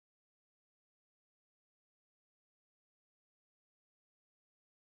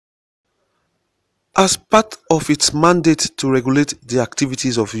As part of its mandate to regulate the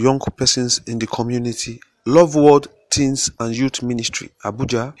activities of young persons in the community, Love World Teens and Youth Ministry,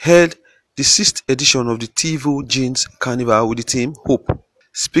 Abuja, held the 6th edition of the Teevo Jeans Carnival with the theme Hope.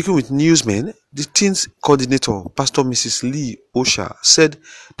 Speaking with newsmen, the teens coordinator, Pastor Mrs. Lee Osha, said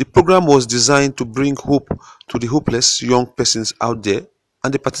the program was designed to bring hope to the hopeless young persons out there,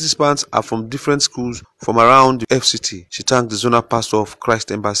 and the participants are from different schools from around the FCT. She thanked the zonal pastor of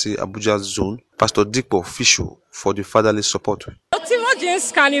Christ Embassy Abuja Zone, Pastor Dikpo Fisho, for the fatherly support. Teevo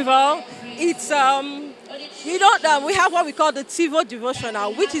Jeans Carnival, it's we have what we call the Teevo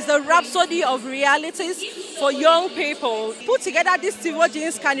devotional, which is a rhapsody of realities for young people. Put together this Teevo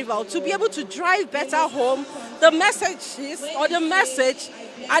Jeans Carnival to be able to drive better home the messages or the message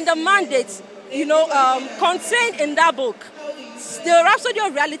and the mandates, contained in that book. The Rhapsody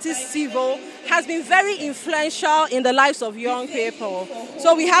of Realities Teevo has been very influential in the lives of young people.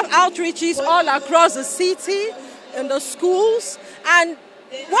 So we have outreaches all across the city, in the schools, and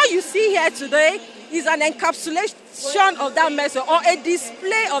what you see here today is an encapsulation of that message or a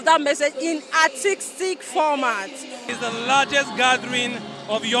display of that message in artistic format. It's the largest gathering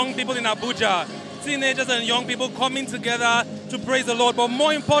of young people in Abuja, teenagers and young people coming together to praise the Lord. But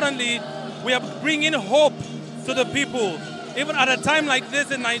more importantly, we are bringing hope to the people. Even at a time like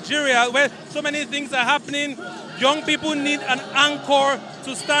this in Nigeria, where so many things are happening, young people need an anchor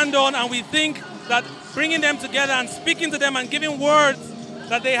to stand on, and we think that bringing them together and speaking to them and giving words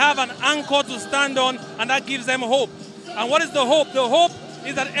that they have an anchor to stand on, and that gives them hope. And what is the hope? The hope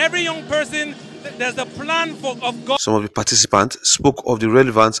is that every young person, there's a plan of God. Some of the participants spoke of the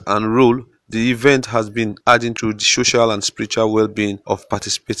relevance and role the event has been adding to the social and spiritual well-being of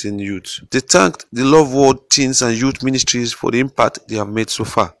participating youth. They thanked the Love World Teens and Youth Ministries for the impact they have made so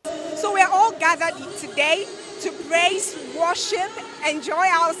far. So we're all gathered today to praise, worship, enjoy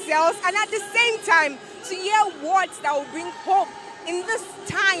ourselves, and at the same time to hear words that will bring hope in this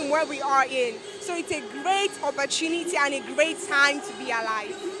time where we are in. So it's a great opportunity and a great time to be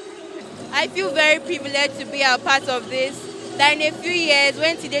alive. I feel very privileged to be a part of this. That in a few years,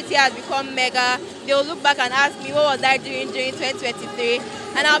 when TDT has become mega, they will look back and ask me what was I doing during 2023,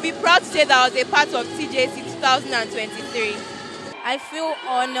 and I'll be proud to say that I was a part of TJC 2023. I feel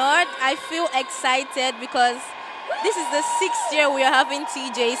honored. I feel excited because this is the 6th year we are having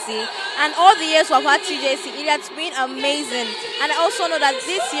TJC, and all the years we've had TJC, it has been amazing. And I also know that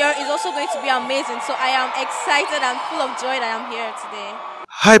this year is also going to be amazing, so I am excited and full of joy that I'm here today.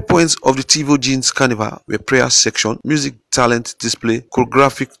 High points of the Teevo Jeans Carnival were prayer section, music talent display,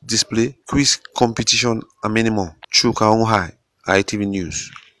 choreographic display, quiz competition, and many more. Chuka High, ITV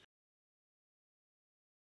News.